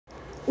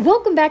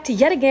Welcome back to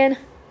yet again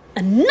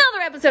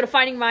another episode of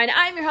Finding Mine.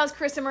 I'm your host,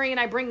 Carissa Marie, and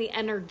I bring the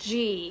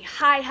energy.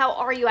 Hi, how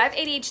are you? I have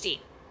ADHD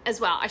as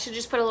well. I should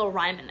just put a little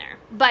rhyme in there.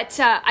 But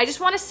I just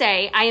want to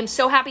say I am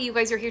so happy you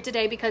guys are here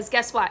today because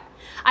guess what?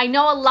 I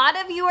know a lot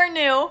of you are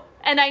new,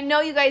 and I know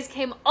you guys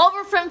came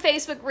over from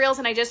Facebook Reels,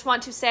 and I just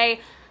want to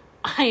say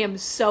I am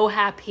so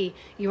happy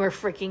you are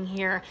freaking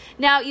here.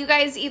 Now, you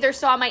guys either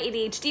saw my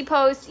ADHD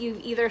post, you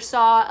either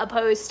saw a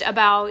post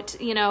about,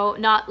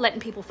 not letting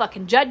people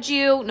fucking judge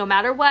you no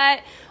matter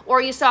what,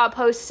 or you saw a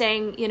post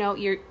saying,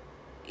 you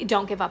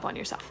don't give up on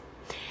yourself.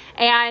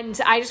 And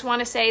I just want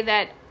to say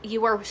that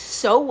you are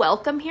so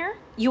welcome here.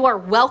 You are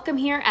welcome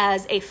here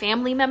as a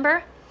family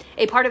member,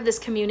 a part of this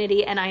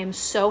community, and I am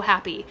so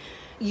happy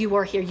you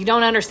are here. You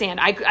don't understand.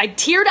 I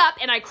teared up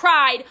and I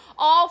cried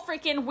all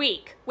freaking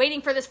week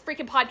waiting for this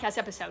freaking podcast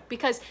episode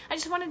because I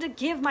just wanted to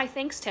give my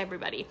thanks to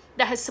everybody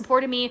that has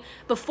supported me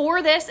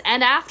before this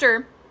and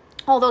after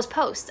all those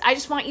posts. I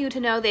just want you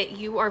to know that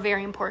you are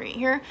very important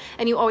here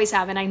and you always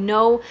have. And I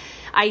know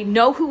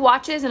who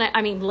watches and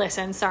I mean,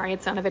 listen, sorry,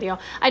 it's not a video.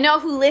 I know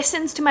who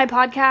listens to my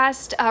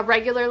podcast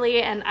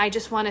regularly. And I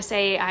just want to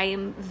say I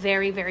am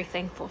very, very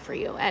thankful for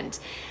you. And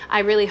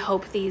I really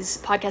hope these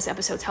podcast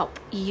episodes help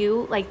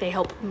you like they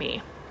help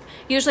me.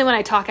 Usually when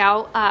I talk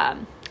out,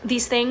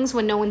 these things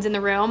when no one's in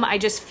the room, I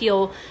just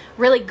feel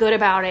really good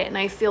about it. And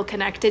I feel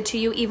connected to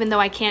you, even though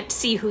I can't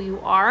see who you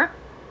are.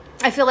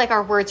 I feel like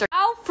our words are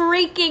how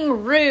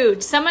freaking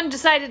rude. Someone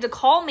decided to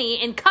call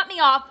me and cut me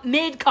off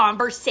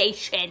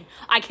mid-conversation.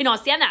 I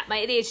cannot stand that. My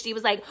ADHD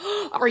was like,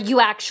 are you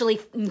actually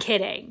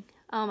kidding?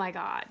 Oh my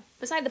God.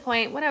 Beside the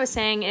point, what I was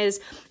saying is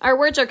our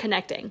words are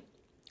connecting,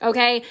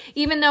 okay?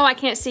 Even though I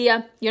can't see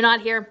you, you're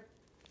not here.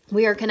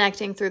 We are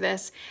connecting through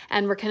this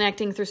and we're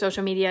connecting through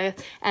social media.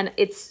 And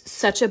it's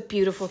such a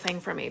beautiful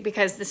thing for me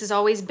because this has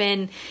always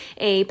been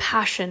a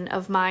passion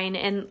of mine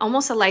and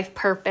almost a life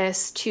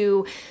purpose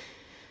to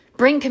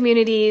bring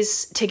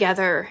communities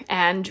together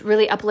and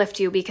really uplift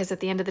you because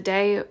at the end of the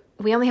day,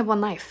 we only have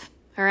one life,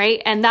 all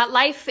right? And that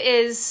life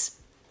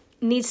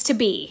needs to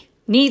be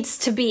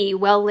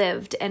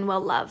well-lived and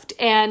well-loved.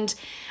 And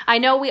I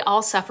know we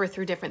all suffer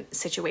through different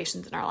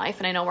situations in our life,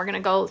 and I know we're going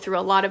to go through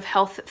a lot of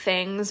health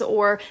things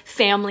or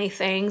family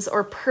things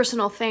or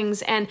personal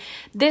things, and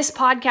this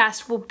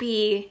podcast will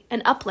be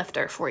an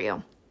uplifter for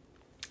you.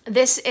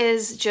 This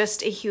is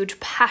just a huge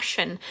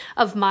passion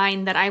of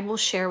mine that I will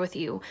share with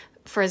you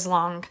for as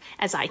long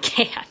as I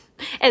can,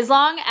 as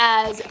long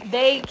as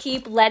they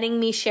keep letting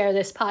me share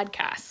this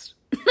podcast.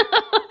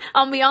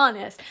 I'll be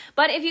honest.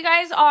 But if you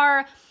guys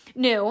are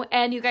new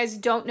and you guys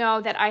don't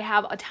know that I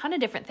have a ton of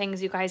different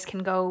things you guys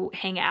can go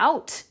hang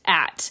out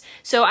at.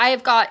 So I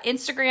have got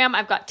Instagram,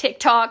 I've got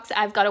TikToks,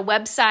 I've got a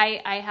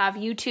website, I have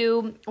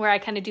YouTube where I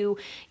kind of do,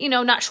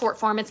 not short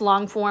form, it's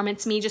long form.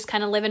 It's me just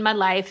kind of living my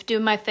life,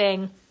 doing my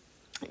thing.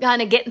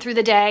 Kind of getting through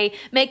the day,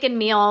 making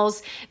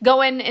meals,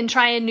 going and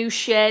trying new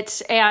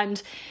shit.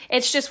 And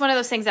it's just one of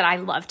those things that I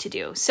love to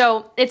do.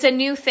 So it's a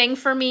new thing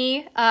for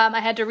me. I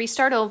had to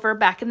restart over.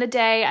 Back in the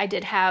day, I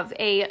did have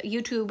a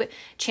YouTube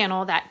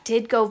channel that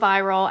did go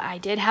viral. I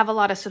did have a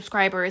lot of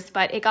subscribers,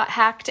 but it got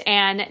hacked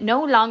and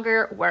no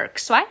longer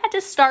works. So I had to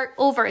start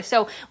over.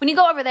 So when you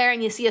go over there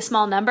and you see a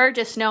small number,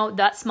 just know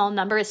that small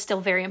number is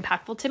still very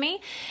impactful to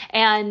me.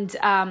 And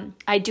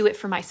I do it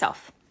for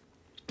myself.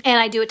 And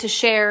I do it to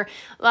share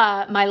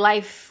my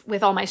life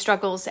with all my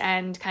struggles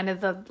and kind of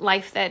the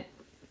life that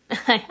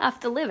I have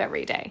to live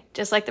every day,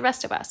 just like the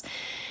rest of us.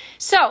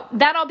 So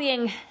that all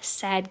being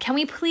said, can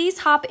we please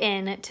hop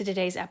in to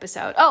today's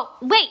episode? Oh,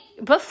 wait,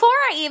 before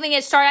I even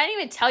get started, I didn't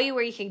even tell you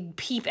where you can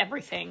peep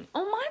everything.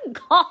 Oh my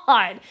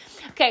God.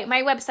 Okay,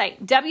 my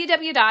website,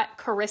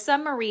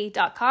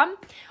 www.carissamarie.com.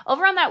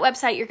 Over on that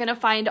website, you're going to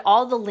find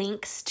all the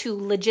links to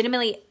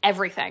legitimately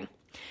everything.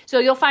 So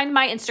you'll find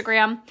my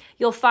Instagram,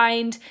 you'll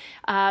find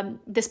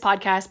this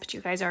podcast, but you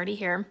guys are already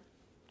here.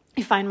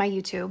 You find my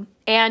YouTube,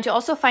 and you'll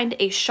also find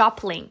a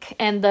shop link.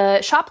 And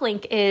the shop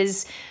link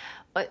is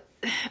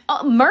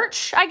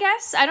merch, I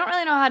guess. I don't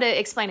really know how to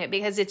explain it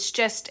because it's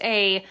just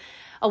a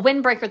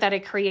windbreaker that I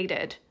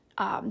created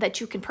that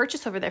you can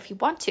purchase over there if you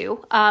want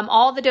to.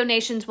 All the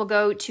donations will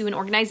go to an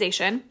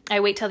organization.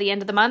 I wait till the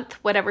end of the month.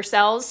 Whatever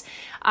sells,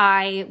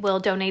 I will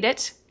donate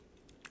it.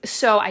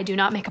 So I do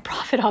not make a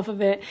profit off of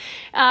it,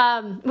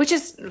 which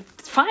is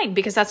fine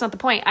because that's not the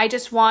point. I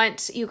just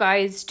want you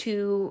guys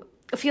to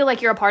feel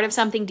like you're a part of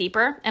something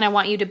deeper, and I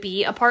want you to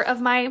be a part of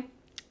my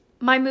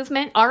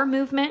movement, our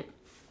movement.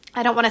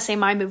 I don't want to say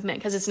my movement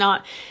because it's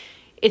not,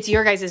 it's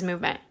your guys'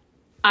 movement.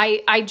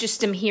 I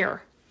just am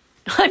here.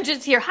 I'm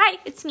just here. Hi,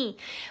 it's me.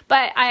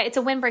 But it's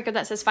a windbreaker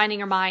that says Finding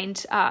Your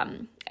Mind,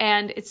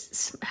 and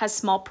it has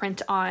small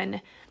print on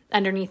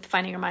underneath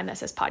Finding Your Mind that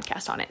says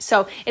podcast on it.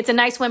 So it's a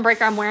nice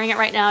windbreaker. I'm wearing it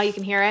right now. You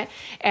can hear it.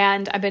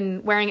 And I've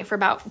been wearing it for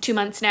about 2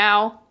 months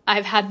now.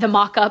 I've had the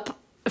mock-up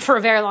for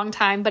a very long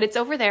time, but it's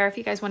over there if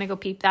you guys want to go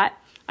peep that.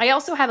 I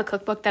also have a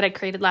cookbook that I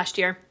created last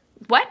year.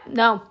 What?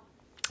 No.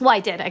 Well, I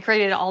did. I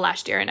created it all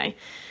last year, and I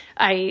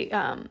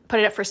put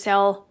it up for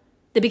sale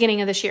the beginning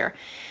of this year.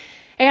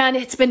 And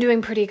it's been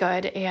doing pretty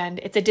good. And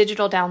it's a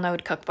digital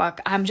download cookbook.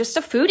 I'm just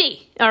a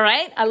foodie. All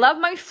right. I love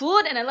my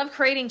food and I love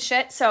creating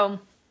shit. So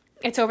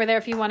it's over there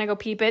if you want to go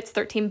peep it. It's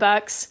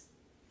 $13.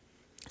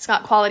 It's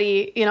got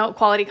quality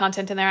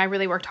content in there. I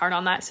really worked hard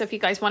on that. So if you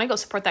guys want to go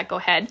support that, go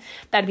ahead.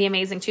 That'd be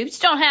amazing too. You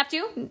just don't have to.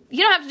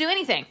 You don't have to do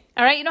anything.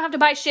 All right. You don't have to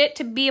buy shit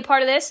to be a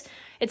part of this.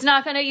 It's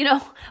not going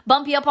to,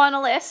 bump you up on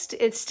a list.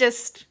 It's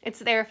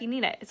there if you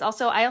need it.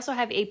 I also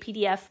have a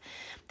PDF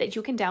that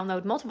you can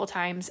download multiple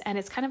times, and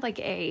it's kind of like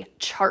a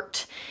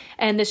chart.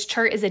 And this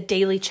chart is a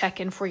daily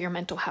check-in for your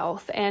mental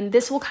health. And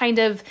this will kind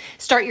of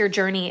start your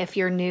journey if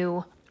you're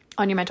new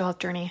on your mental health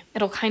journey.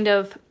 It'll kind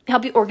of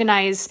help you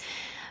organize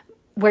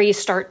where you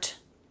start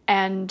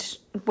and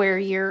where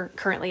you're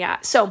currently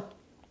at. So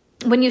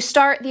when you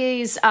start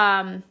these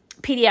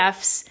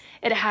PDFs,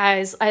 it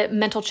has a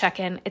mental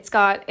check-in. It's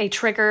got a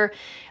trigger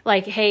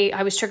like, hey,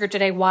 I was triggered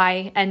today.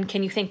 Why? And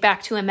can you think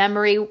back to a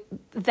memory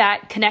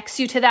that connects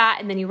you to that?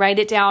 And then you write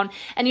it down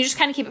and you just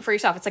kind of keep it for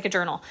yourself. It's like a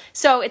journal.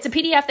 So it's a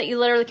PDF that you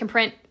literally can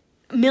print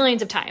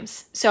millions of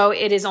times. So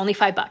it is only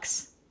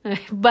 $5,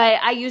 but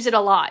I use it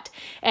a lot.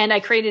 And I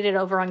created it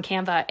over on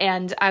Canva.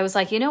 And I was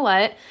like, you know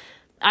what?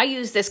 I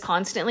use this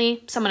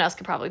constantly. Someone else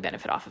could probably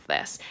benefit off of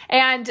this.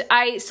 And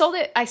I sell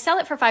it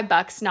for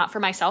 $5, not for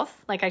myself.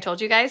 Like I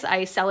told you guys,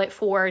 I sell it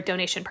for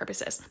donation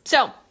purposes.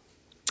 So,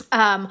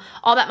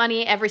 all that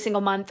money every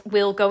single month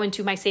will go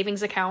into my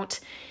savings account,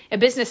 a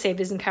business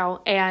savings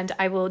account, and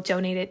I will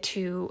donate it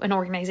to an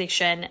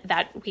organization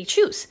that we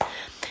choose.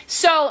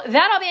 So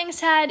that all being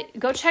said,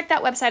 go check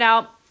that website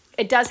out.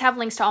 It does have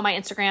links to all my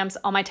Instagrams,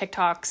 all my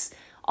TikToks,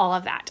 all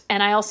of that.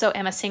 And I also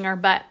am a singer,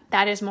 but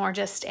that is more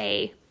just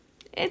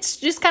it's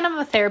just kind of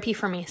a therapy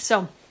for me.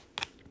 So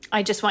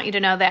I just want you to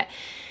know that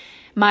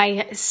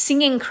my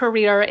singing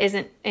career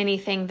isn't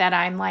anything that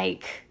I'm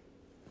like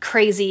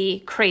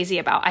crazy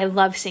about. I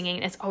love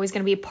singing. It's always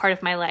going to be a part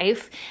of my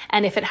life.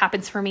 And if it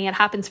happens for me, it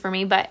happens for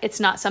me, but it's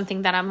not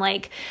something that I'm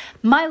like,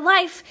 my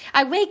life,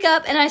 I wake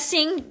up and I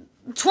sing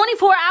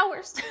 24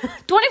 hours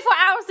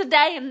a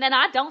day and then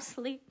I don't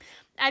sleep.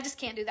 I just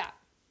can't do that.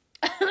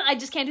 I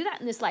just can't do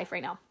that in this life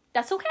right now.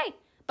 That's okay.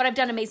 But I've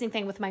done amazing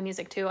thing with my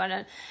music too.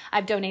 And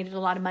I've donated a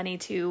lot of money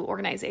to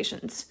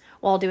organizations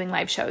while doing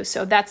live shows.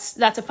 So that's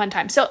a fun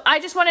time. So I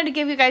just wanted to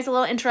give you guys a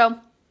little intro,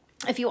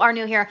 if you are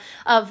new here,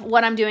 of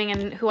what I'm doing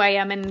and who I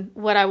am and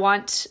what I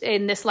want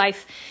in this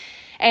life.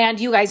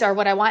 And you guys are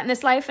what I want in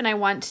this life. And I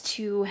want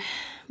to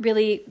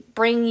really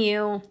bring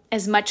you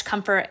as much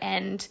comfort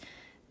and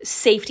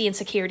safety and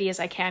security as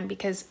I can,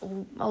 because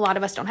a lot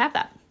of us don't have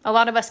that. A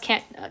lot of us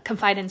can't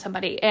confide in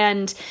somebody.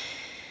 And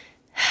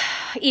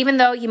even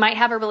though you might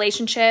have a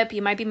relationship,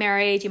 you might be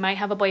married, you might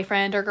have a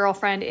boyfriend or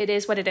girlfriend, it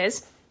is what it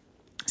is.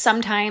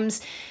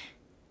 Sometimes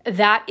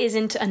that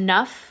isn't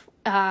enough.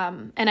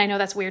 And I know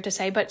that's weird to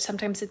say, but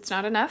sometimes it's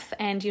not enough,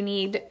 and you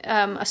need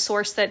a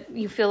source that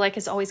you feel like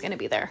is always going to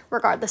be there,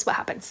 regardless what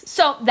happens.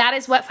 So that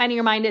is what Finding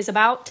Your Mind is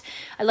about.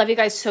 I love you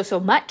guys so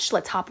much.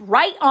 Let's hop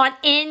right on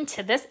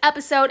into this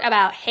episode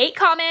about hate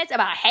comments,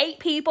 about hate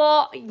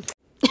people.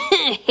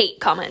 Hate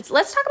comments.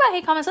 Let's talk about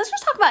hate comments. Let's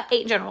just talk about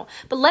hate in general,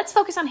 but let's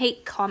focus on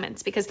hate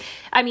comments, because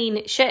I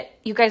mean, shit,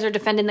 you guys are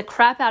defending the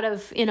crap out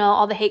of,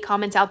 all the hate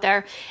comments out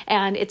there.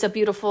 And it's a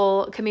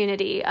beautiful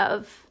community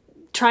of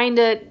trying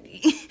to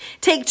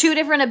take two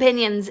different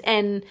opinions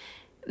and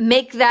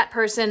make that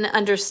person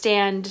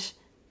understand.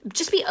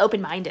 Just be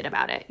open-minded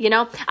about it.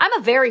 I'm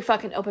a very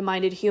fucking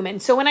open-minded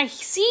human. So when I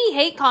see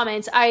hate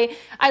comments, I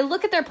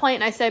look at their point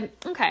and I say,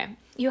 okay,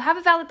 you have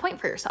a valid point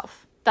for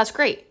yourself. That's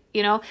great.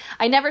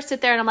 I never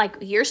sit there and I'm like,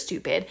 you're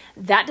stupid.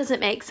 That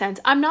doesn't make sense.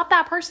 I'm not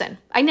that person.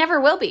 I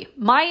never will be.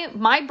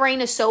 My brain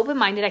is so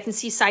open-minded. I can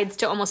see sides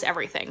to almost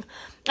everything.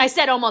 I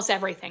said almost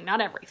everything, not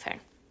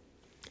everything.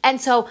 And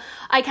so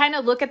I kind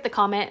of look at the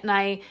comment and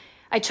I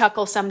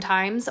chuckle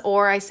sometimes,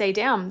 or I say,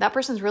 damn, that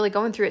person's really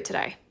going through it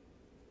today.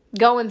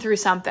 Going through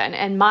something.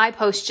 And my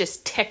post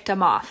just ticked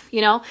them off,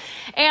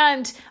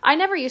 And I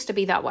never used to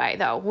be that way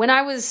though. When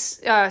I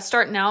was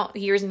starting out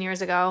years and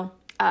years ago,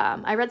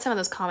 I read some of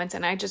those comments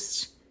and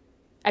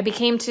I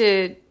became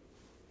to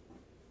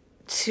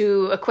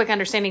a quick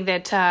understanding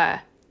that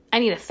I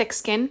need a thick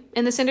skin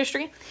in this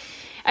industry.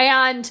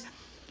 And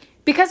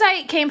because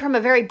I came from a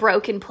very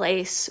broken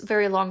place,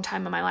 very long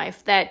time in my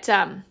life, that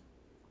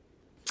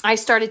I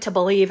started to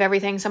believe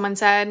everything someone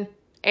said,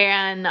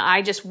 and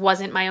I just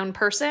wasn't my own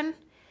person.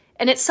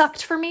 And it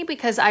sucked for me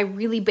because I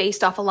really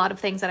based off a lot of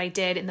things that I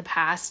did in the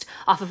past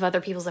off of other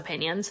people's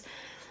opinions.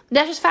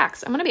 That's just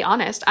facts. I'm going to be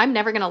honest. I'm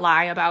never going to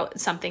lie about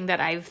something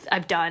that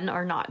I've done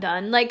or not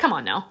done. Like, come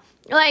on now.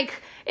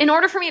 Like, in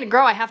order for me to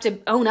grow, I have to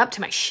own up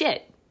to my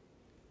shit.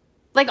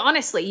 Like,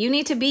 honestly, you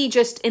need to be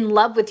just in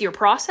love with your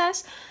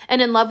process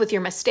and in love with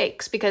your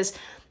mistakes, because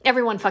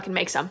everyone fucking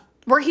makes them.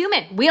 We're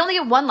human. We only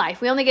get one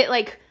life. We only get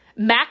like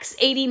max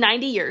 80,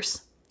 90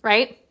 years,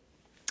 right?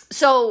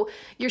 So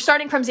you're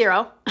starting from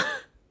zero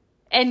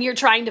and you're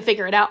trying to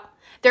figure it out.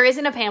 There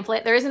isn't a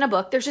pamphlet. There isn't a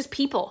book. There's just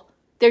people.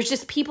 There's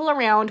just people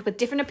around with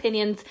different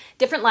opinions,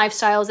 different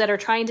lifestyles that are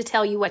trying to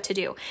tell you what to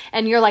do.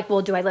 And you're like,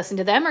 well, do I listen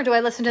to them or do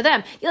I listen to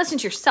them? You listen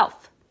to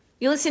yourself.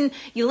 You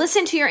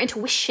listen to your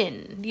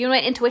intuition. Do you know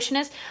what intuition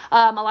is?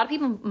 A lot of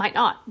people might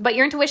not, but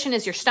your intuition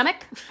is your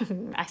stomach.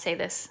 I say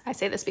this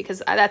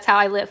because that's how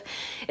I live.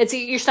 It's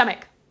your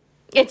stomach.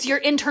 It's your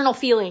internal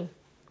feeling.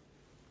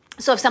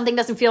 So if something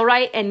doesn't feel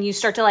right and you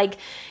start to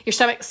your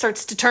stomach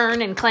starts to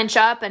turn and clench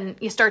up and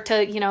you start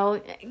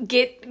to,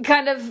 get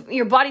kind of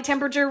your body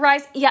temperature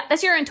rise. Yeah,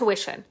 that's your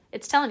intuition.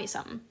 It's telling you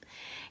something.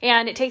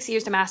 And it takes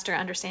years to master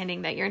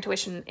understanding that your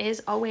intuition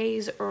is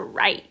always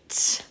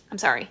right. I'm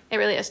sorry. It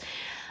really is.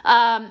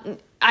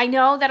 I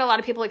know that a lot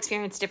of people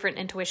experience different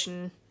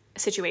intuition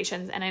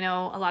situations. And I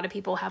know a lot of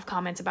people have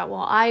comments about,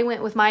 well, I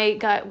went with my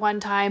gut one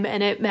time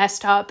and it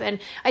messed up. And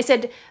I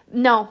said,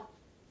 no.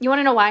 You want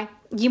to know why?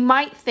 You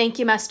might think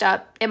you messed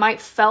up. It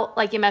might felt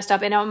like you messed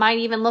up, and it might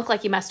even look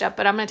like you messed up.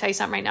 But I'm going to tell you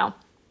something right now.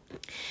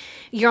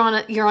 You're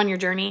on your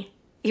journey.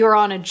 You're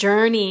on a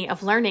journey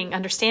of learning,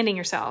 understanding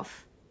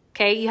yourself.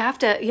 Okay, you have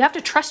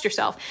to trust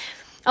yourself.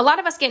 A lot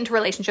of us get into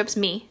relationships.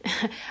 Me,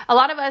 a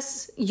lot of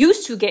us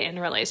used to get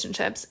into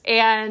relationships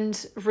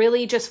and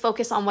really just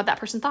focus on what that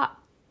person thought.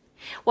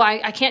 Well,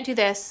 I can't do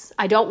this.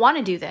 I don't want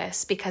to do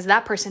this because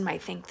that person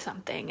might think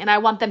something and I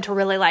want them to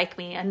really like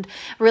me and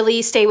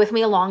really stay with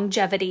me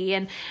longevity.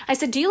 And I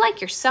said, do you like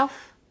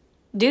yourself?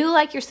 Do you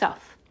like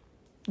yourself?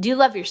 Do you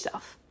love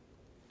yourself?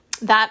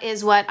 That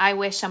is what I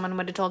wish someone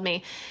would have told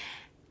me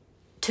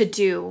to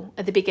do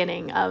at the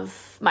beginning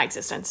of my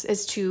existence,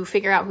 is to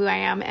figure out who I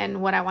am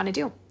and what I want to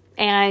do.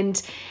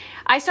 And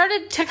I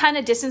started to kind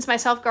of distance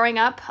myself growing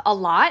up a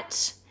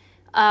lot,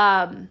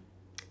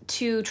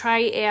 to try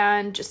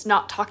and just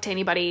not talk to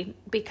anybody,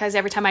 because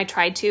every time I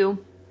tried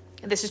to,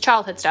 this is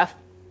childhood stuff.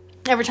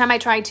 Every time I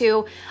tried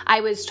to,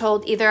 I was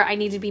told either I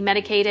need to be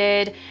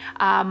medicated,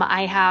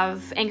 I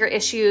have anger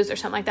issues or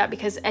something like that,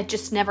 because it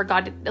just never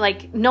got,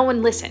 no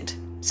one listened.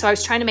 So I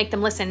was trying to make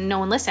them listen and no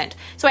one listened.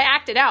 So I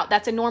acted out.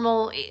 That's a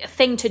normal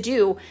thing to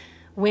do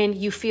when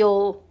you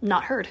feel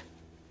not heard.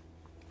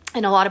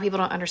 And a lot of people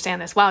don't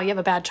understand this. Wow, you have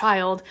a bad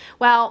child.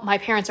 Well, my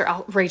parents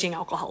are raging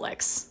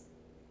alcoholics.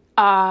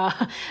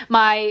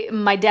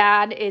 My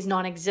dad is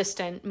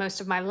non-existent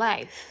most of my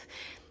life.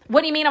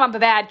 What do you mean I'm a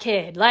bad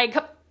kid?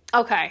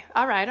 Okay,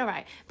 all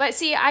right. But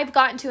see, I've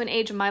gotten to an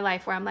age in my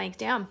life where I'm like,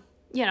 damn,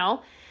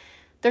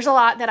 there's a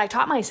lot that I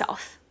taught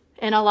myself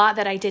and a lot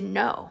that I didn't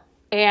know.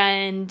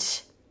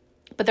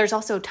 But there's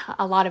also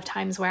a lot of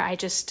times where I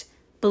just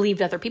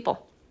believed other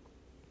people,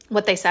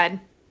 what they said,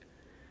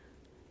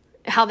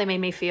 how they made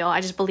me feel. I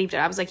just believed it.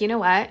 I was like, you know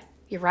what?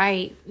 You're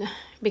right.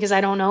 Because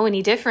I don't know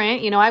any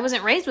different. I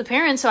wasn't raised with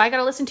parents, so I got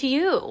to listen to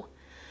you.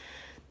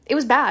 It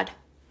was bad.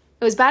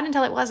 It was bad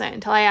until it wasn't,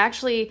 until I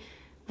actually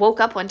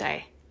woke up one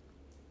day.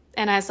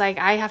 And I was like,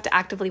 I have to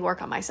actively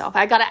work on myself.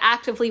 I got to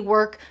actively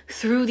work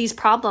through these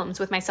problems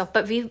with myself,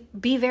 but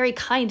be very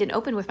kind and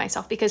open with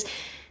myself, because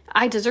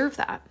I deserve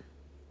that.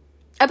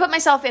 I put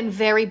myself in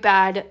very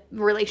bad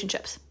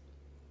relationships.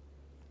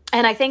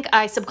 And I think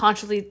I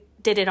subconsciously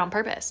did it on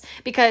purpose,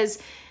 because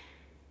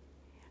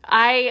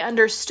I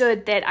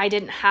understood that I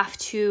didn't have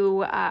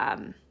to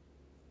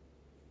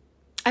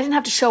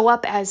show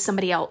up as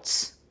somebody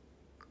else.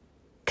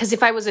 Because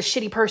if I was a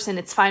shitty person,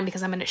 it's fine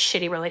because I'm in a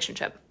shitty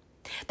relationship.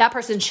 That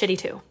person's shitty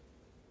too.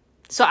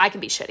 So I can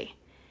be shitty.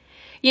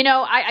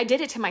 I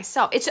did it to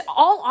myself. It's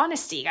all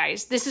honesty,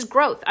 guys. This is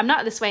growth. I'm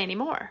not this way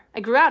anymore. I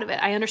grew out of it.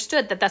 I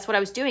understood that that's what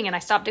I was doing, and I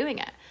stopped doing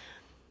it.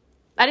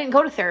 I didn't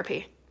go to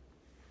therapy.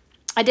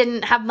 I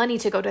didn't have money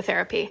to go to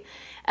therapy.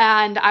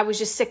 And I was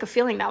just sick of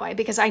feeling that way,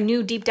 because I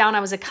knew deep down I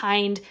was a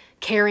kind,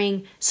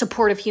 caring,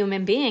 supportive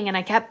human being. And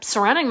I kept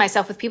surrounding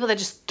myself with people that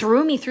just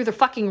threw me through the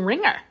fucking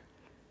ringer.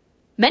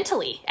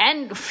 Mentally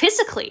and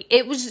physically.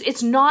 It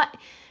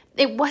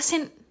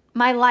wasn't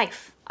my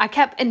life. I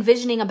kept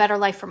envisioning a better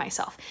life for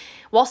myself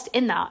whilst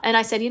in that. And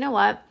I said, you know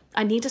what?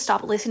 I need to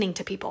stop listening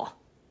to people.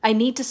 I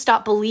need to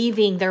stop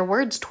believing their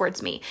words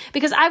towards me,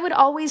 because I would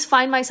always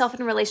find myself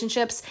in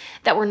relationships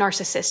that were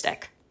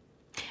narcissistic.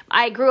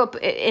 I grew up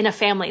in a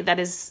family that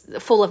is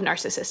full of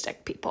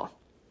narcissistic people.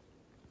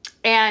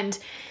 And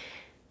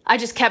I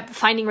just kept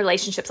finding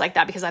relationships like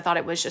that because I thought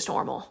it was just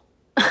normal.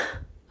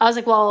 I was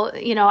like, well,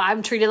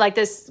 I'm treated like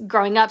this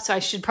growing up, so I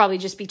should probably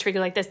just be treated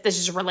like this. This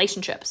is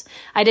relationships.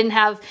 I didn't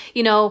have,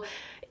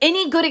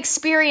 any good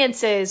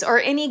experiences or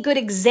any good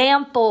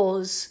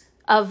examples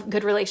of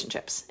good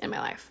relationships in my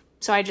life.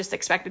 So I just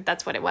expected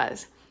that's what it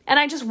was. And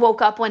I just woke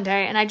up one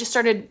day and I just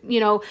started,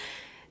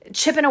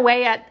 chipping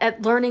away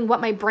at learning what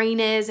my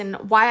brain is and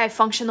why I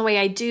function the way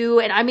I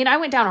do. And I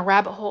went down a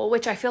rabbit hole,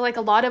 which I feel like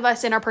a lot of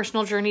us in our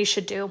personal journeys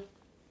should do.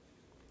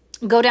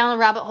 Go down the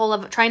rabbit hole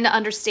of trying to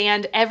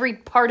understand every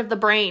part of the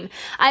brain.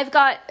 I've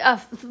got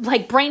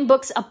brain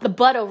books up the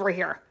butt over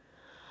here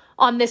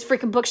on this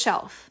freaking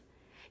bookshelf.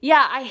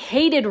 Yeah, I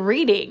hated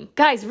reading.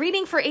 Guys,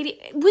 reading for when you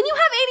have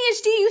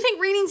ADHD, you think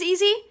reading's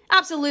easy?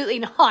 Absolutely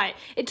not.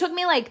 It took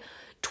me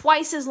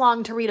twice as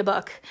long to read a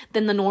book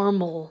than the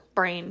normal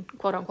brain,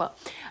 quote unquote,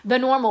 the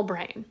normal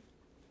brain.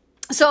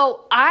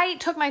 So I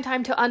took my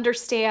time to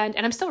understand,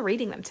 and I'm still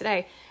reading them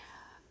today,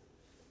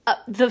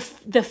 the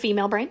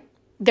female brain.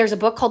 There's a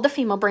book called The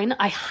Female Brain.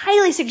 I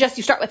highly suggest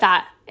you start with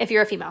that if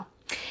you're a female.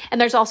 And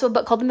there's also a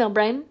book called The Male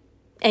Brain,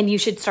 and you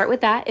should start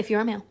with that if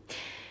you're a male.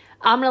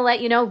 I'm going to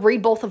let you know,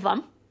 read both of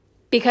them,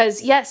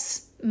 because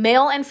yes,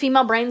 male and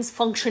female brains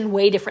function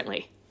way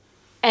differently.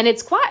 And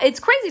it's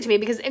crazy to me,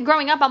 because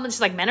growing up, I'm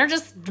just like, men are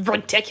just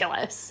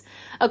ridiculous.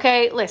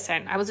 Okay,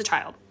 listen, I was a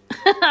child.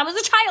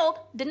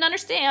 Didn't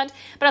understand,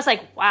 but I was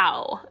like,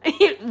 wow,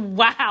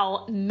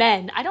 wow,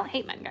 men. I don't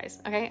hate men, guys,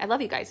 okay? I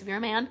love you guys. If you're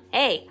a man,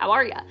 hey, how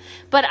are you?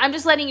 But I'm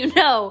just letting you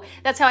know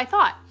that's how I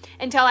thought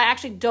until I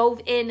actually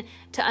dove in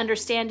to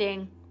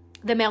understanding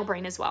the male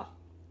brain as well.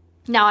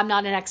 Now, I'm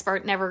not an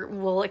expert, never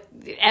will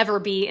ever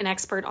be an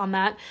expert on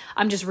that.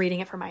 I'm just reading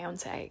it for my own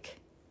sake,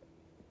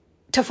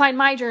 to find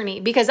my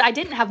journey, because I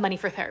didn't have money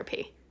for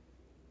therapy.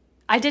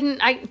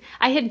 I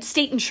had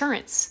state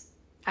insurance.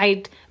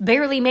 I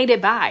barely made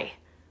it by.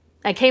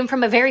 I came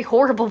from a very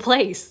horrible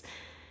place.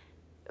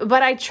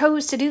 But I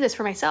chose to do this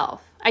for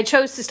myself. I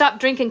chose to stop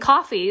drinking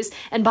coffees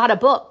and bought a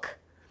book.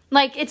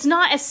 Like, it's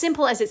not as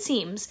simple as it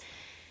seems,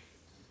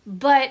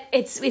 but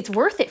it's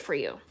worth it for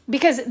you,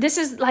 because this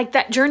is like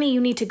that journey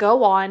you need to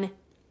go on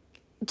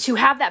to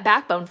have that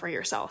backbone for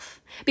yourself.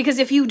 Because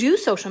if you do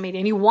social media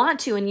and you want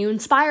to, and you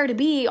inspire to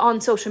be on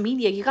social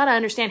media, you got to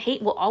understand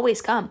hate will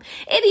always come.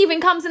 It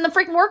even comes in the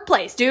freaking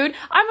workplace, dude.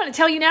 I'm going to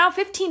tell you now,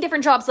 15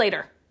 different jobs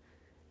later,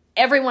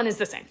 everyone is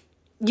the same.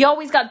 You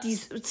always got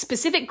these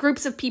specific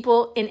groups of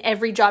people in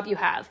every job you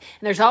have.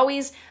 And there's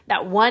always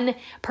that one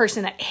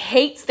person that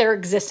hates their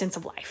existence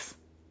of life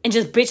and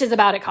just bitches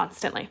about it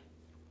constantly.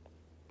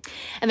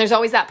 And there's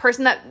always that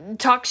person that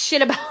talks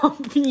shit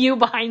about you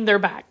behind their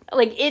back.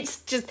 Like,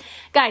 it's just,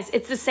 guys,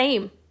 it's the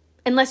same.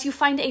 Unless you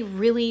find a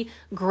really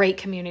great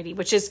community,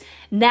 which is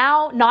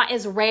now not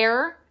as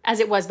rare as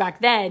it was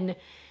back then.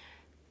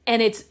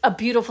 And it's a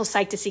beautiful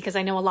sight to see, because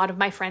I know a lot of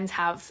my friends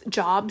have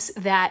jobs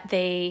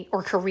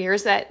or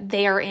careers that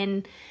they are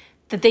in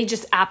that they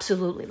just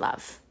absolutely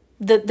love.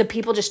 The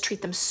people just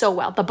treat them so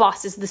well. The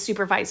bosses, the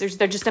supervisors,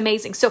 they're just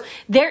amazing. So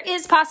there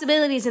is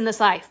possibilities in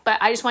this life,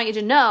 but I just want you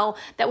to know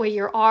that where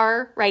you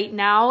are right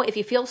now, if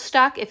you feel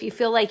stuck, if you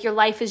feel like your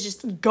life is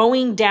just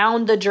going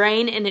down the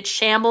drain and it's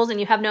shambles and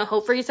you have no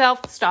hope for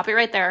yourself, stop it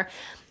right there.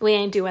 We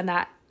ain't doing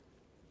that.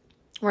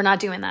 We're not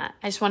doing that.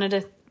 I just wanted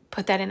to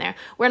put that in there.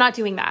 We're not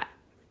doing that,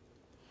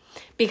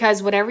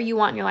 because whatever you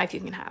want in your life,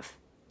 you can have.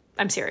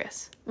 I'm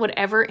serious.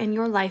 Whatever in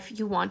your life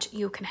you want,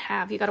 you can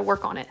have. You got to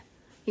work on it.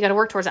 You got to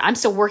work towards it. I'm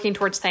still working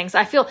towards things.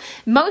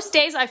 Most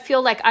days I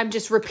feel like I'm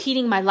just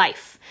repeating my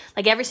life.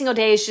 Like every single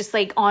day is just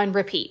like on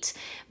repeat.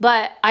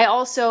 But I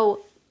also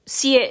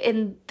see it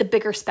in the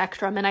bigger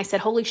spectrum. And I said,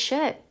 holy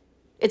shit,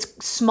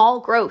 it's small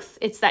growth.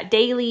 It's that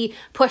daily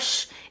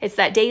push. It's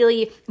that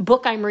daily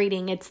book I'm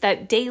reading. It's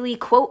that daily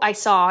quote I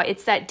saw.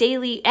 It's that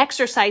daily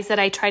exercise that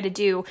I try to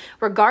do,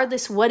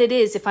 regardless what it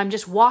is. If I'm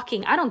just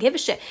walking, I don't give a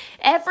shit.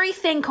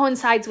 Everything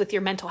coincides with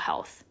your mental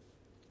health,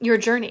 your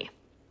journey.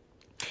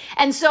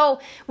 And so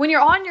when you're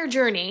on your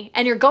journey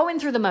and you're going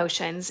through the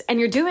motions and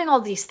you're doing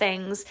all these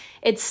things,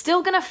 it's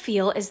still going to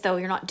feel as though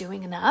you're not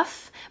doing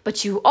enough,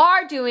 but you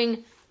are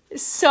doing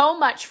so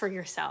much for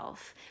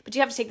yourself. But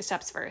you have to take the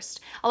steps first.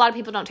 A lot of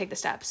people don't take the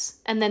steps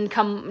and then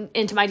come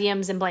into my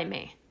DMs and blame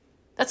me.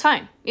 That's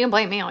fine. You can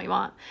blame me all you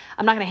want.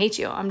 I'm not going to hate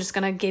you. I'm just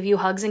going to give you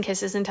hugs and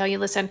kisses and tell you,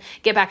 listen,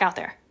 get back out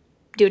there.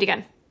 Do it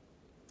again.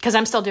 Because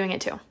I'm still doing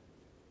it too.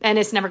 And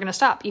it's never going to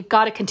stop. You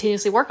got to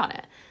continuously work on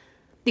it.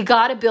 You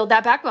got to build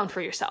that backbone for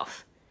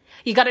yourself.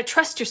 You got to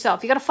trust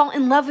yourself. You got to fall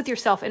in love with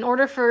yourself in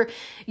order for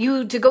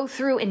you to go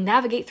through and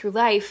navigate through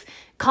life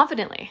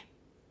confidently.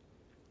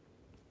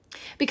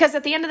 Because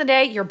at the end of the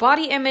day, your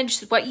body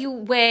image, what you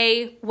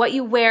weigh, what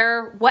you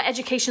wear, what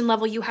education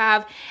level you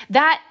have,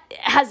 that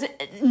has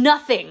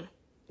nothing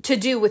to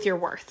do with your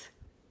worth.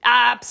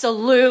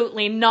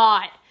 Absolutely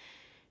not.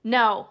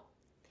 No.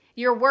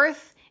 Your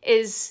worth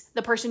is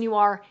the person you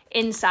are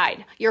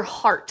inside, your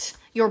heart,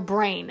 your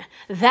brain.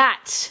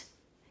 That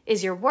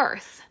is your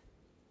worth.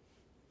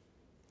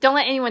 Don't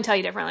let anyone tell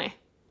you differently.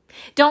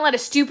 Don't let a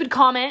stupid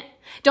comment,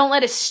 don't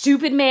let a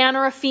stupid man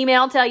or a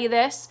female tell you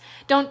this.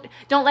 Don't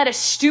let a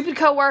stupid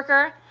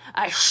coworker,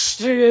 a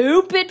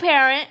stupid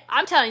parent.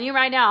 I'm telling you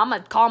right now, I'm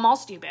going to call them all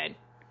stupid.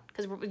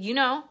 Because,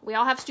 we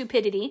all have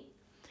stupidity.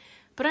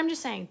 But I'm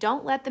just saying,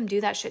 don't let them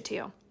do that shit to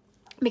you.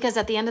 Because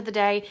at the end of the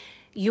day,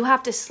 you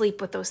have to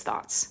sleep with those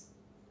thoughts.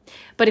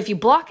 But if you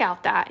block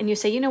out that and you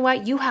say, you know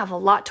what, you have a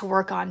lot to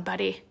work on,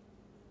 buddy.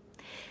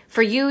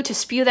 For you to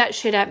spew that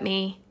shit at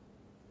me,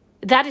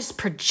 that is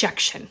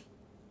projection.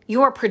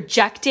 You are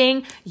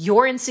projecting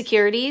your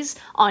insecurities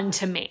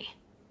onto me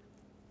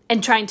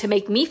and trying to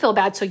make me feel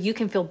bad so you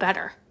can feel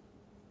better.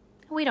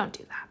 We don't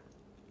do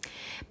that.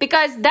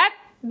 Because that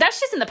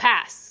shit's in the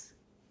past.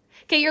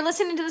 Okay, you're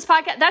listening to this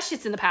podcast, that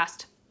shit's in the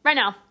past. Right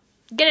now.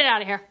 Get it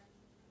out of here.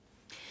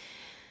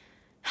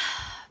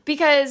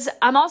 Because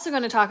I'm also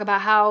going to talk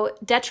about how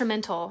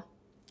detrimental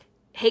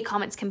hate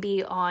comments can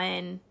be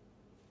on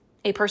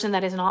a person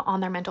that is not on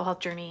their mental health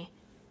journey,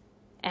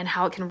 and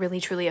how it can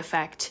really truly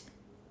affect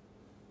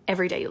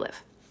every day you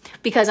live.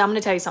 Because I'm going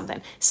to tell you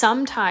something.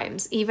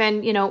 Sometimes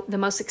even, the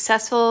most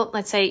successful,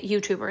 let's say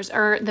YouTubers,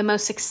 or the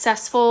most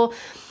successful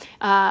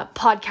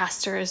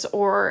podcasters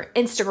or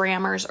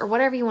Instagrammers or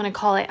whatever you want to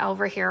call it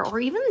over here, or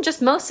even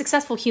just most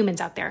successful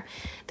humans out there,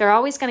 they're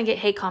always going to get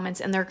hate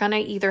comments, and they're going to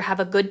either have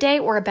a good day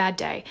or a bad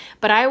day.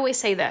 But I always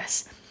say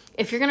this: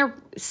 if you're going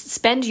to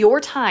spend your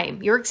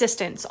time, your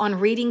existence on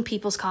reading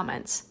people's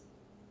comments,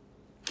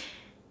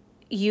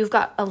 you've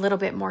got a little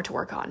bit more to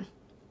work on.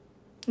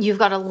 You've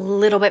got a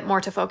little bit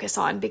more to focus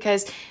on,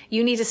 because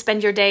you need to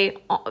spend your day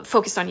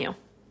focused on you,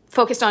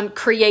 focused on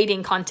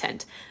creating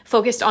content,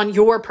 focused on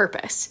your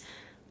purpose,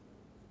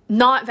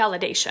 not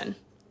validation.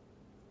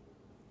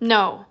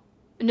 No.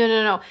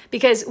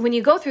 Because when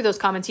you go through those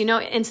comments, you know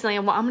instantly,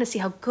 well, I'm going to see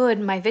how good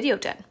my video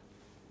did.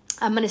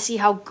 I'm going to see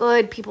how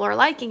good people are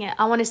liking it.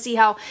 I want to see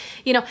how,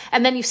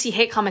 and then you see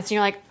hate comments and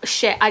you're like,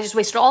 shit, I just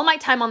wasted all my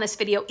time on this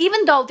video.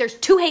 Even though there's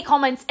 2 hate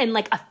comments and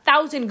like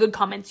 1,000 good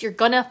comments, you're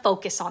going to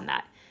focus on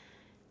that.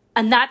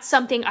 And that's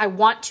something I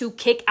want to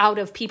kick out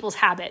of people's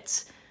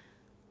habits.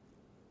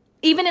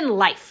 Even in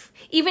life,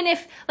 even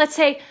if, let's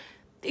say,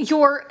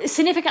 your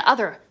significant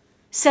other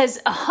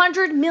says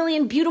 100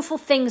 million beautiful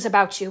things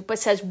about you, but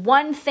says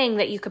one thing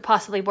that you could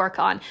possibly work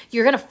on,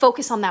 you're going to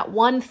focus on that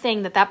one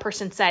thing that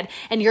person said,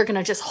 and you're going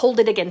to just hold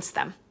it against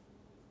them.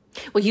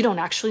 Well, you don't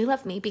actually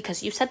love me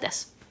because you said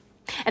this.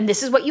 And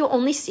this is what you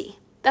only see.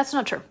 That's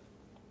not true.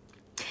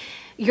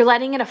 You're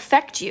letting it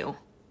affect you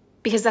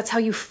because that's how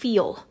you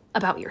feel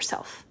about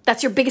yourself.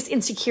 That's your biggest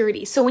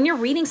insecurity. So when you're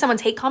reading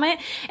someone's hate comment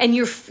and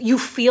you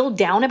feel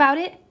down about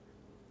it,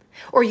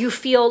 or you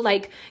feel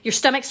like your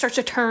stomach starts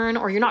to turn,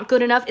 or you're not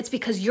good enough, it's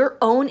because your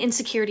own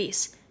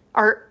insecurities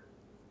are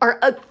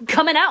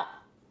coming out.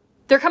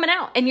 They're coming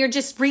out, and you're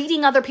just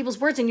reading other people's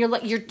words, and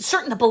you're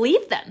starting to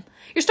believe them.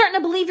 You're starting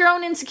to believe your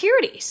own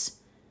insecurities.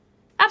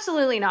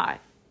 Absolutely not.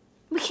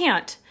 We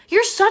can't.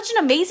 You're such an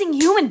amazing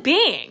human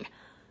being.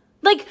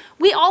 Like,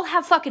 we all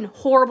have fucking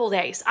horrible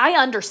days. I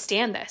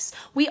understand this.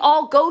 We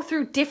all go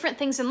through different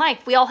things in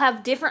life. We all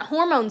have different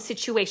hormone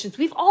situations.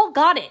 We've all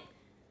got it.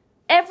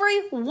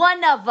 Every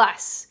one of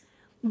us.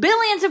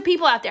 Billions of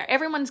people out there.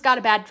 Everyone's got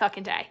a bad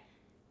fucking day.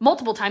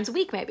 Multiple times a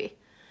week, maybe.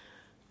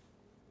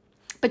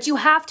 But you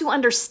have to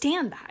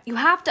understand that. You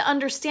have to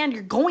understand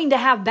you're going to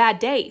have bad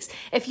days.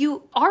 If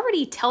you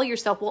already tell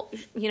yourself, well,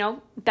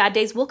 bad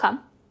days will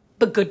come,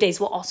 but good days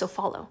will also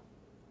follow.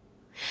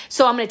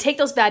 So I'm going to take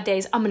those bad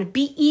days. I'm going to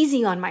be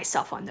easy on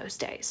myself on those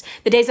days.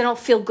 The days I don't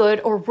feel good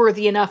or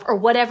worthy enough or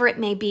whatever it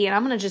may be. And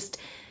I'm going to just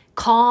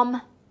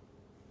calm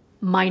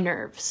my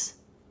nerves.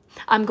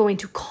 I'm going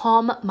to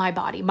calm my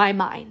body, my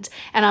mind,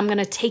 and I'm going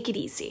to take it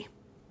easy.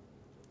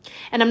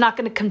 And I'm not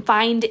going to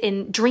confine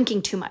in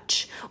drinking too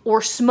much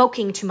or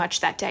smoking too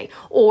much that day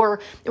or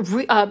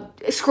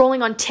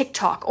scrolling on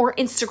TikTok or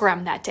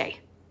Instagram that day.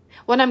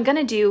 What I'm going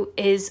to do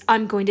is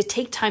I'm going to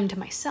take time to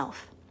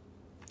myself.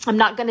 I'm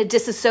not going to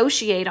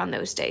disassociate on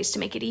those days to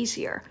make it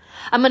easier.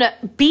 I'm going to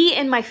be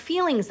in my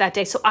feelings that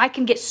day so I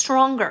can get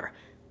stronger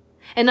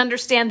and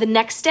understand the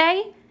next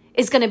day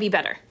is going to be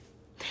better.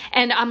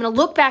 And I'm going to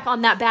look back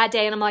on that bad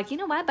day and I'm like, you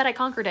know what? But I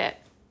conquered it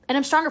and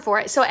I'm stronger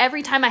for it. So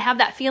every time I have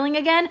that feeling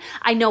again,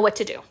 I know what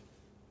to do.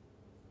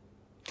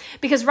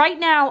 Because right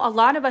now, a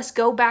lot of us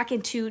go back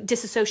into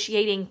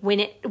disassociating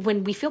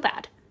when we feel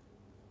bad,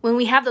 when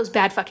we have those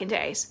bad fucking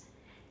days.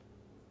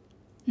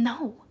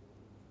 No.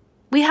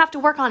 We have to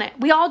work on it.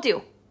 We all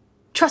do.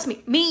 Trust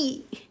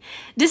me.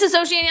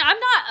 Disassociating.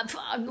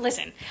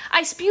 Listen,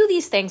 I spew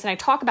these things and I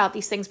talk about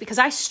these things because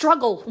I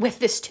struggle with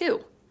this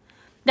too.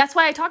 That's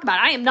why I talk about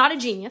it. I am not a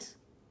genius.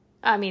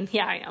 I mean,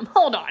 yeah, I am.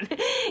 Hold on.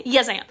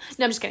 Yes, I am.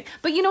 No, I'm just kidding.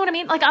 But you know what I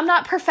mean? Like, I'm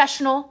not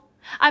professional.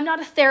 I'm not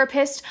a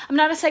therapist. I'm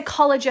not a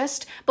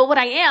psychologist. But what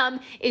I am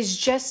is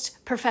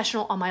just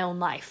professional on my own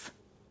life.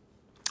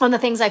 On the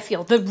things I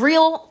feel. The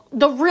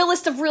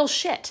realest of real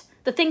shit.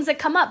 The things that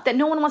come up that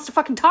no one wants to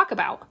fucking talk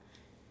about.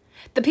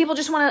 The people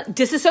just want to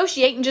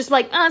disassociate and just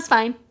like, it's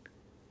fine.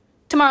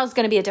 Tomorrow's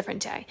going to be a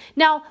different day.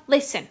 Now,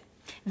 listen,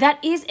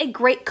 that is a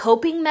great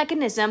coping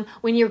mechanism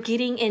when you're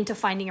getting into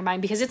finding your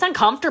mind because it's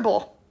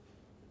uncomfortable.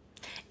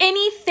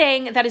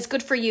 Anything that is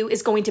good for you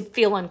is going to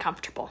feel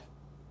uncomfortable.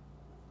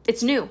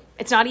 It's new.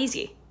 It's not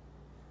easy.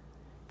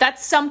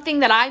 That's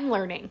something that I'm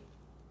learning.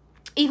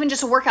 Even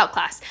just a workout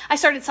class. I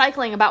started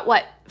cycling about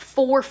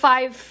 4 or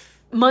 5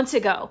 months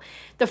ago.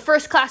 The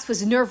first class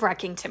was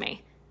nerve-wracking to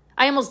me.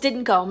 I almost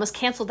didn't go, almost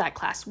canceled that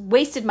class,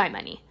 wasted my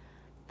money.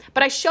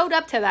 But I showed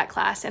up to that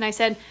class and I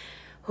said,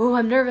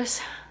 I'm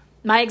nervous.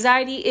 My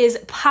anxiety is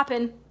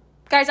popping.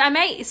 Guys, I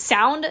may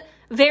sound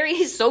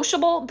very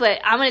sociable, but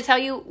I'm going to tell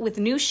you with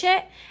new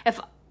shit, if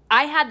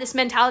I had this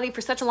mentality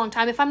for such a long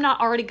time, if I'm not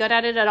already good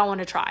at it, I don't want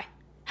to try.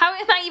 How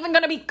am I even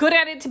going to be good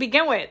at it to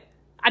begin with?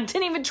 I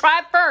didn't even try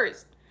it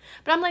first.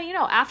 But I'm letting you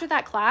know, after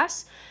that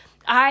class,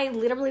 I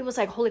literally was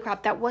like, holy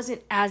crap, that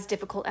wasn't as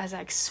difficult as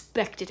I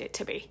expected it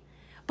to be.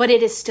 But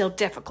it is still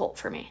difficult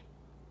for me.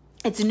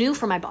 It's new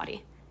for my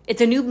body.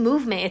 It's a new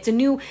movement. It's a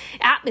new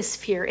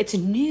atmosphere. It's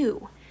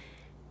new.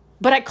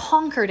 But I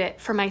conquered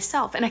it for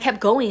myself. And I kept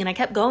going and I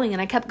kept going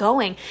and I kept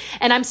going.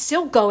 And I'm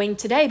still going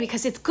today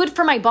because it's good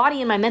for my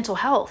body and my mental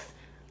health.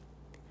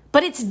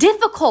 But it's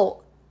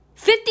difficult.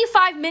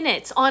 55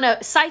 minutes on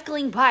a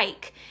cycling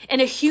bike in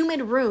a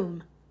humid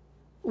room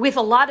with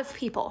a lot of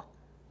people,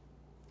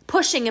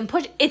 pushing and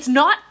pushing. It's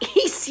not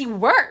easy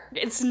work.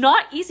 It's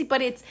not easy,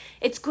 but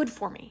it's good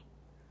for me.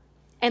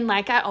 And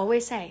like I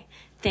always say,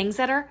 things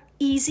that are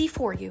easy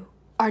for you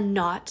are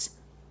not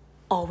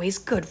always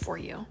good for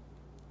you.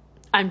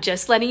 I'm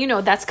just letting you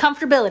know that's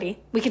comfortability.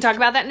 We can talk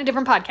about that in a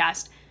different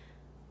podcast.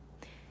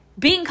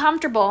 Being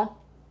comfortable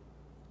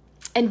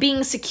and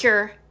being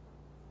secure,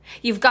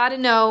 you've got to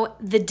know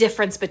the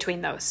difference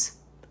between those.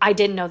 I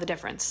didn't know the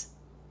difference.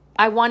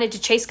 I wanted to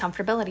chase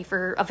comfortability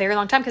for a very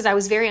long time because I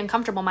was very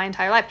uncomfortable my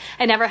entire life.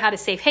 I never had a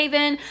safe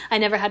haven. I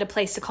never had a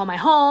place to call my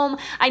home.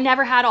 I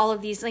never had all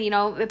of these,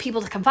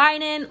 people to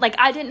confide in. Like,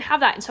 I didn't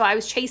have that. And so I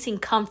was chasing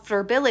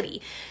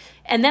comfortability.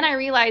 And then I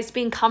realized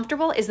being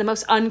comfortable is the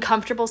most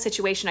uncomfortable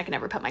situation I can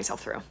ever put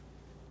myself through.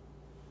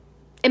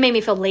 It made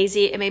me feel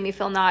lazy. It made me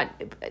feel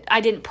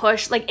I didn't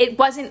push. Like, it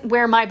wasn't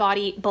where my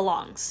body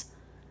belongs.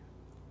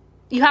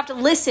 You have to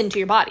listen to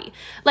your body.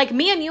 Like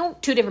me and you,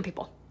 two different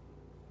people.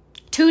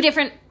 Two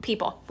different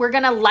people. We're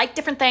going to like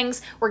different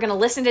things. We're going to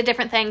listen to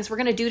different things. We're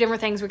going to do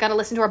different things. We've got to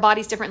listen to our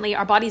bodies differently.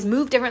 Our bodies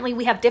move differently.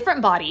 We have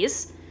different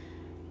bodies.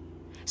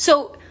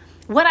 So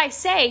what I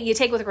say, you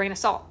take with a grain of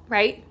salt,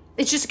 right?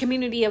 It's just a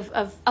community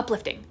of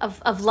uplifting,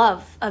 of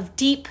love, of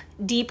deep,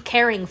 deep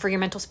caring for your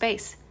mental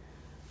space.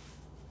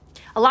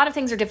 A lot of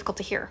things are difficult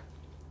to hear,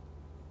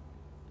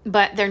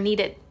 but they're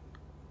needed.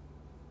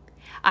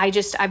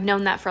 I've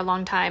known that for a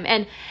long time.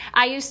 And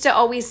I used to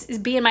always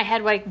be in my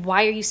head like,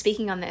 why are you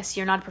speaking on this?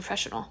 You're not a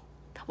professional.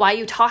 Why are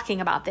you talking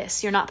about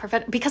this? You're not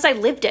professional. Because I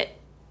lived it.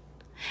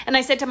 And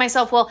I said to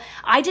myself, well,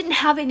 I didn't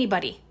have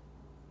anybody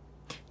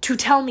to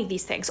tell me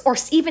these things or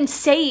even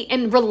say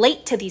and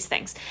relate to these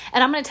things.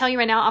 And I'm going to tell you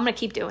right now, I'm going to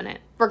keep doing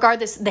it,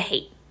 regardless the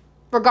hate,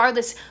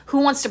 regardless who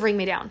wants to bring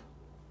me down.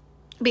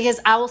 Because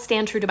I will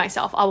stand true to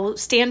myself. I will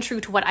stand true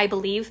to what I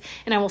believe,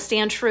 and I will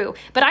stand true.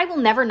 But I will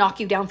never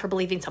knock you down for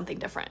believing something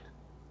different.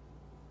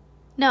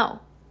 No,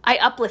 I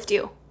uplift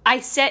you.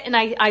 I sit and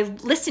I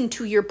listen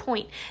to your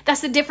point.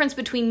 That's the difference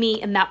between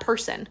me and that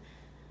person.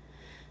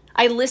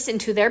 I listen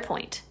to their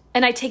point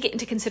and I take it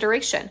into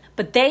consideration.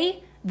 But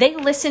they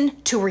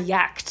listen to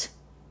react.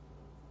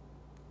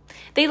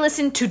 They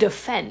listen to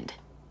defend.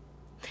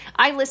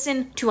 I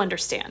listen to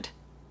understand.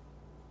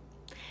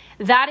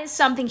 That is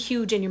something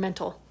huge in your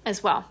mental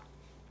as well.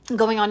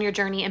 Going on your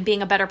journey and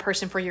being a better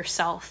person for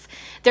yourself.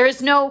 There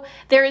is no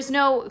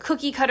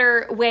cookie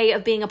cutter way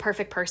of being a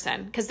perfect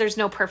person because there's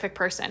no perfect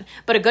person.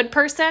 But a good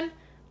person,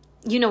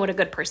 you know what a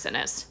good person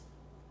is.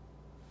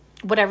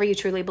 Whatever you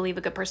truly believe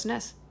a good person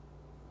is.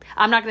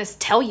 I'm not going to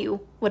tell you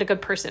what a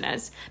good person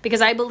is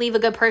because I believe a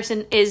good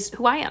person is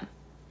who I am.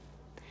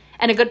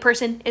 And a good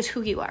person is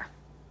who you are.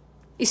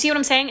 You see what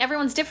I'm saying?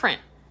 Everyone's different.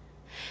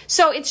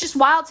 So it's just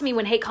wild to me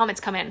when hate comments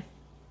come in.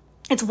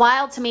 It's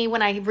wild to me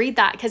when I read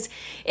that because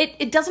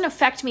it doesn't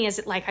affect me as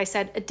it, like I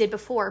said, it did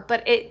before,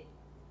 but it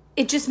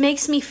just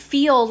makes me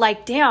feel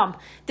like, damn,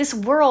 this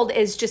world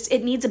is just,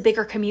 it needs a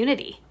bigger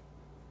community.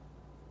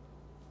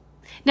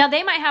 Now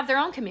they might have their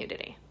own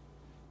community,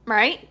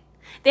 right?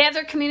 They have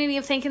their community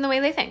of thinking the way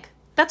they think.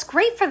 That's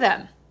great for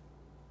them.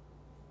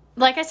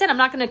 Like I said, I'm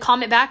not going to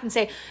comment back and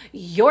say,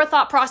 your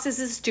thought process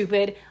is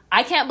stupid.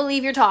 I can't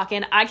believe you're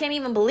talking. I can't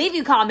even believe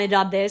you commented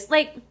on this.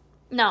 Like,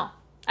 no.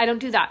 I don't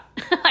do that.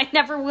 I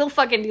never will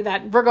fucking do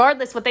that,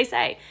 regardless what they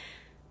say.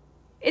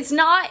 It's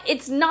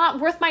not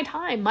worth my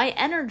time, my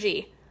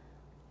energy.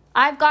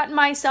 I've gotten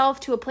myself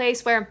to a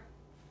place where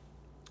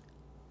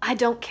I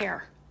don't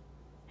care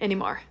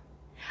anymore.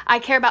 I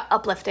care about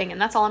uplifting, and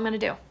that's all I'm going to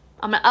do.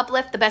 I'm going to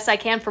uplift the best I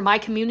can for my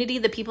community,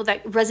 the people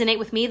that resonate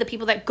with me, the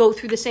people that go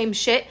through the same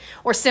shit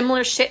or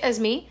similar shit as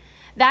me.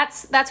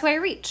 That's who I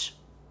reach.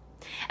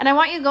 And I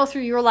want you to go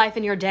through your life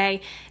and your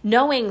day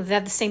knowing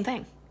that the same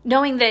thing.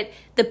 Knowing that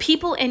the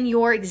people in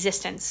your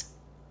existence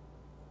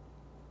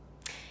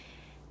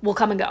will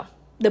come and go.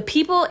 The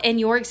people in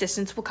your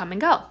existence will come and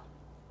go.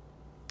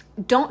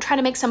 Don't try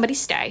to make somebody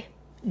stay.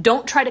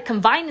 Don't try to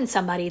confide in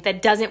somebody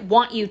that doesn't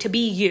want you to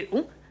be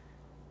you.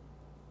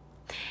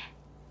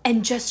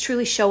 And just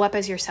truly show up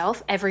as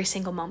yourself every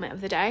single moment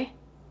of the day.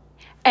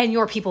 And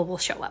your people will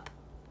show up.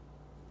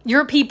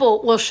 Your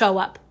people will show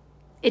up.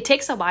 It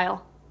takes a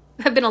while.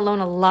 I've been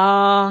alone a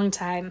long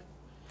time.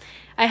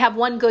 I have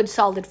one good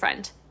solid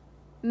friend.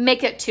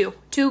 Make it two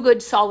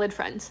good solid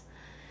friends.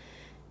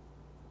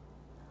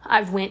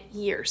 I've went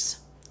years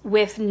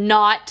with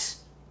not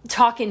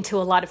talking to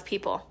a lot of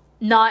people,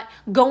 not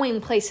going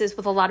places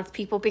with a lot of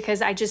people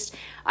because I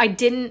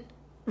didn't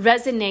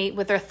resonate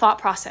with their thought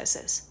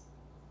processes.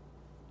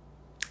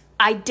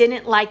 I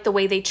didn't like the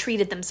way they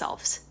treated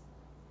themselves.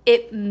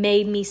 It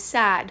made me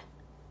sad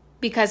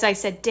because I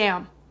said,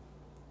 damn,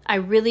 I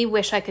really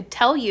wish I could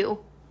tell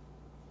you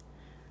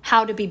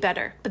how to be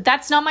better, but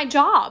that's not my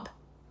job.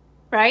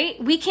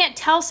 Right? We can't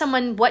tell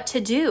someone what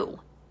to do.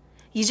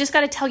 You just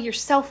got to tell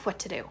yourself what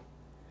to do.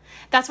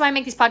 That's why I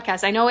make these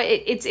podcasts. I know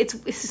it's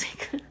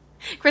like,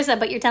 Krista,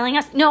 but you're telling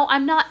us. No,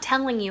 I'm not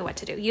telling you what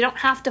to do. You don't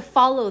have to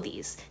follow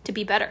these to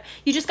be better.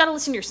 You just got to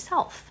listen to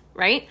yourself,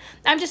 right?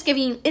 I'm just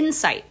giving you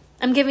insight.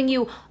 I'm giving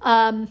you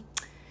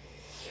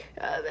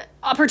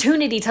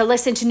opportunity to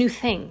listen to new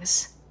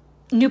things,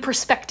 new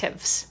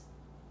perspectives.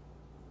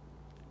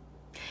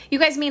 You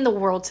guys mean the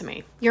world to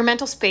me. Your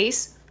mental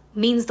space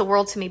means the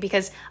world to me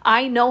because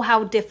I know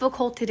how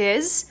difficult it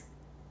is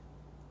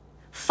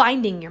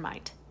finding your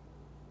mind,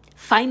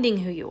 finding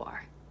who you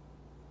are.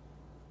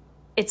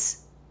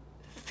 It's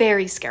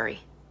very scary.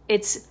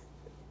 It's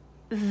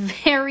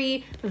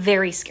very,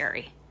 very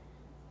scary.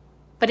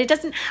 But it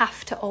doesn't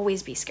have to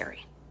always be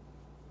scary.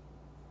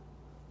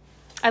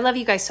 I love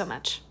you guys so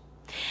much.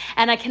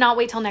 And I cannot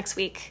wait till next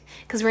week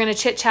because we're going to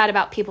chit chat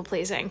about people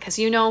pleasing because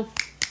you know,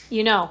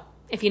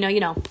 if you know, you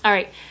know. All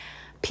right.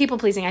 People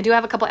pleasing. I do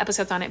have a couple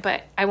episodes on it,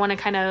 but I want to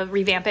kind of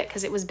revamp it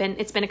because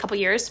it's been a couple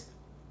years.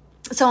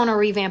 So I want to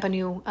revamp a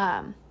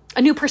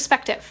new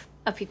perspective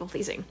of people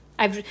pleasing.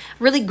 I've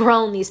really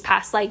grown these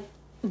past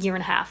year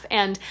and a half,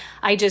 and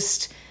I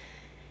just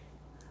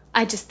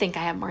think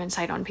I have more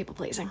insight on people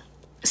pleasing.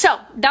 So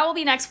that will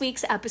be next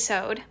week's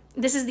episode.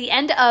 This is the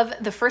end of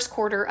the first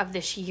quarter of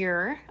this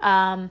year.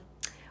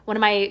 One of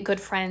my good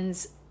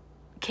friends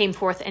came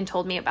forth and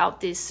told me about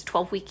this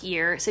 12-week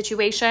year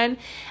situation.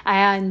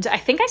 And I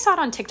think I saw it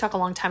on TikTok a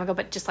long time ago,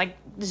 but just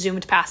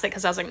zoomed past it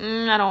because I was like,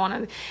 I don't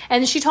want to.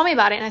 And she told me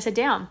about it and I said,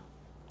 damn,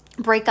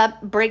 have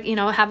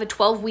a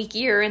 12-week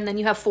year and then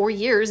you have 4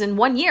 years in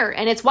 1 year.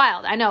 And it's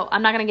wild. I know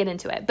I'm not going to get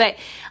into it, but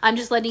I'm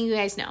just letting you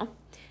guys know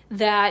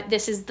that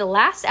this is the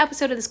last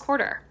episode of this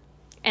quarter.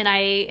 And I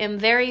am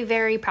very,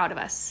 very proud of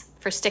us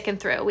for sticking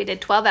through. We did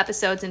 12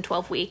 episodes in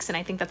 12 weeks, and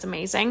I think that's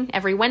amazing.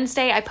 Every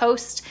Wednesday I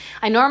post.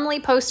 I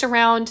normally post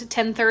around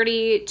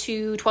 10:30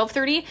 to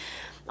 12:30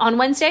 on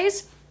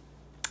Wednesdays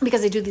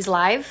because I do these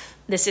live.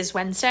 This is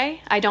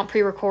Wednesday. I don't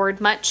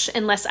pre-record much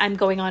unless I'm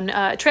going on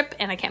a trip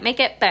and I can't make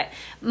it, but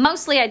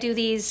mostly I do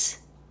these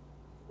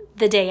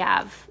the day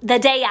of. The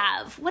day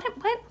of.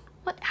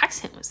 What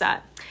accent was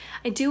that?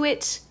 I do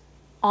it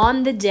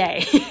on the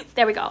day.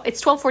 There we go. It's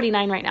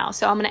 12:49 right now.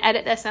 So I'm going to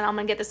edit this and I'm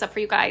going to get this up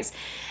for you guys.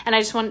 And I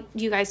just want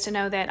you guys to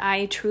know that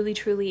I truly,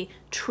 truly,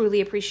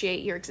 truly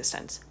appreciate your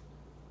existence.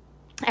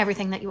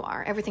 Everything that you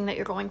are, everything that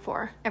you're going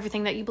for,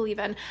 everything that you believe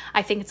in.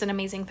 I think it's an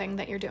amazing thing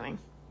that you're doing.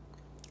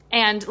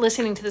 And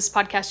listening to this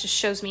podcast just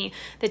shows me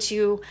that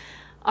you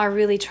are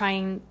really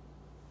trying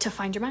to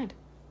find your mind.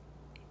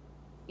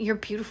 You're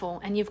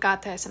beautiful and you've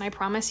got this. And I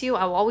promise you,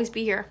 I will always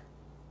be here.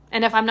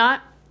 And if I'm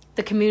not,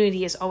 the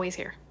community is always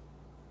here.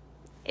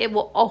 It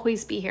will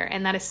always be here.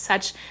 And that is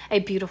such a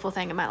beautiful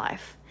thing in my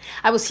life.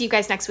 I will see you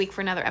guys next week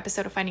for another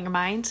episode of Finding Your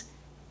Mind.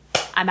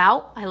 I'm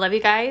out. I love you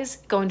guys.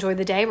 Go enjoy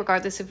the day,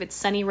 regardless if it's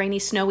sunny, rainy,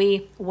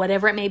 snowy,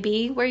 whatever it may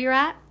be where you're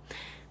at.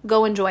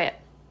 Go enjoy it.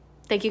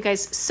 Thank you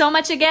guys so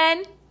much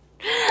again.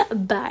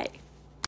 Bye.